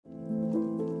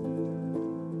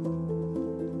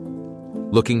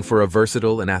Looking for a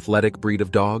versatile and athletic breed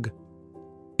of dog?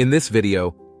 In this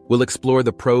video, we'll explore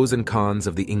the pros and cons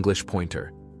of the English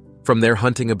Pointer. From their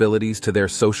hunting abilities to their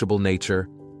sociable nature,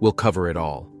 we'll cover it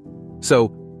all. So,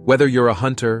 whether you're a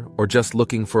hunter or just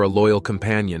looking for a loyal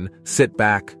companion, sit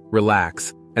back,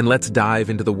 relax, and let's dive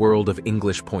into the world of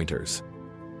English Pointers.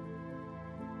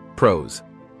 Pros.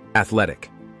 Athletic.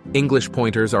 English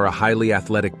Pointers are a highly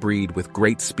athletic breed with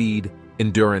great speed,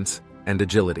 endurance, and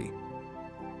agility.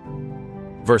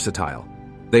 Versatile.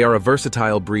 They are a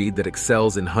versatile breed that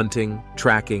excels in hunting,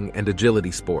 tracking, and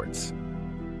agility sports.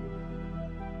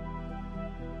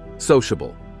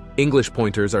 Sociable. English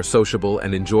Pointers are sociable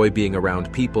and enjoy being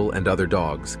around people and other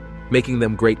dogs, making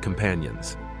them great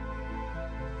companions.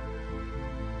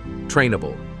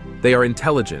 Trainable. They are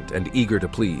intelligent and eager to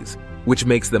please, which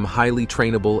makes them highly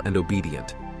trainable and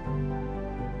obedient.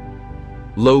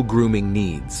 Low grooming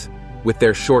needs. With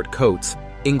their short coats,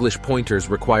 English Pointers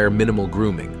require minimal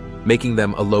grooming, making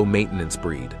them a low-maintenance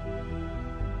breed.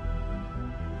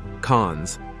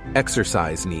 Cons.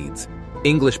 Exercise needs.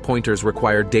 English Pointers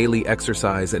require daily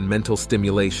exercise and mental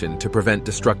stimulation to prevent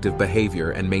destructive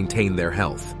behavior and maintain their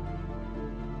health.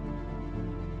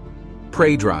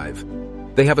 Prey drive.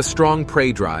 They have a strong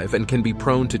prey drive and can be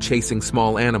prone to chasing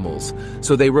small animals,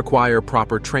 so they require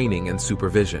proper training and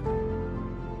supervision.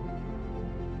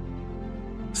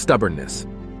 Stubbornness.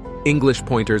 English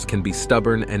Pointers can be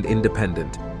stubborn and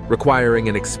independent, requiring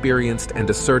an experienced and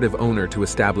assertive owner to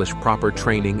establish proper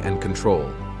training and control.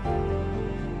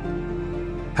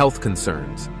 Health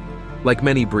concerns. Like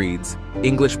many breeds,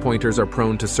 English Pointers are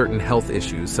prone to certain health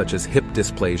issues such as hip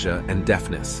dysplasia and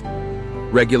deafness.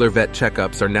 Regular vet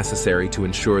checkups are necessary to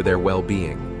ensure their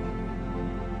well-being.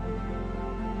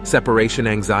 Separation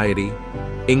anxiety.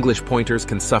 English Pointers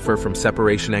can suffer from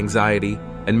separation anxiety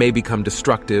and may become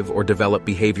destructive or develop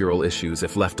behavioral issues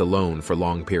if left alone for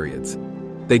long periods.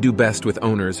 They do best with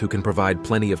owners who can provide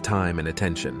plenty of time and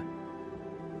attention.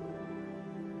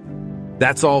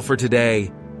 That's all for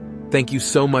today. Thank you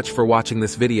so much for watching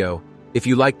this video. If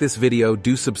you like this video,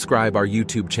 do subscribe our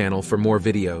YouTube channel for more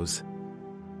videos.